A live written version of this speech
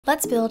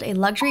Let's build a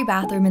luxury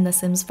bathroom in The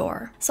Sims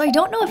 4. So I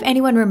don't know if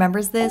anyone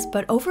remembers this,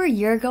 but over a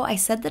year ago I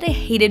said that I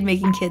hated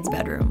making kids'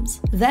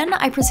 bedrooms. Then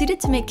I proceeded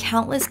to make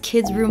countless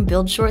kids' room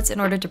build shorts in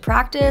order to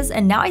practice,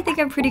 and now I think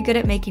I'm pretty good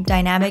at making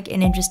dynamic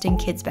and interesting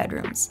kids'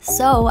 bedrooms.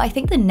 So I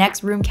think the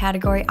next room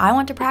category I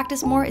want to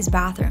practice more is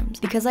bathrooms,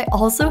 because I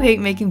also hate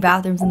making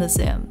bathrooms in The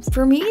Sims.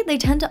 For me, they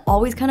tend to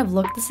always kind of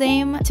look the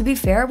same. To be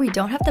fair, we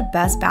don't have the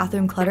best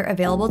bathroom clutter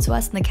available to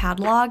us in the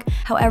catalog.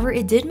 However,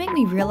 it did make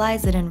me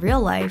realize that in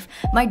real life,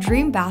 my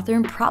dream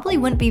bathroom probably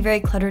wouldn't be very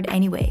cluttered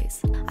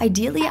anyways.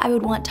 Ideally, I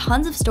would want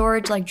tons of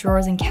storage like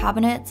drawers and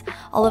cabinets.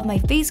 All of my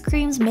face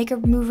creams,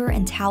 makeup remover,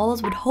 and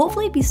towels would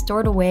hopefully be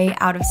stored away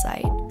out of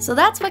sight. So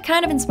that's what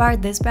kind of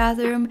inspired this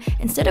bathroom.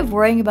 Instead of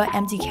worrying about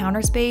empty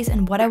counter space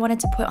and what I wanted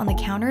to put on the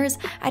counters,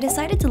 I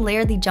decided to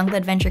layer the Jungle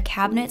Adventure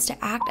cabinets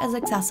to act as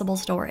accessible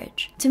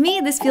storage. To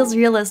me, this feels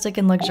realistic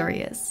and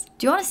luxurious.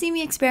 Do you want to see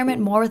me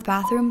experiment more with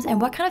bathrooms,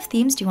 and what kind of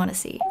themes do you want to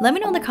see? Let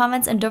me know in the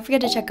comments, and don't forget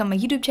to check out my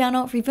YouTube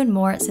channel for even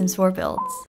more Sims 4 builds.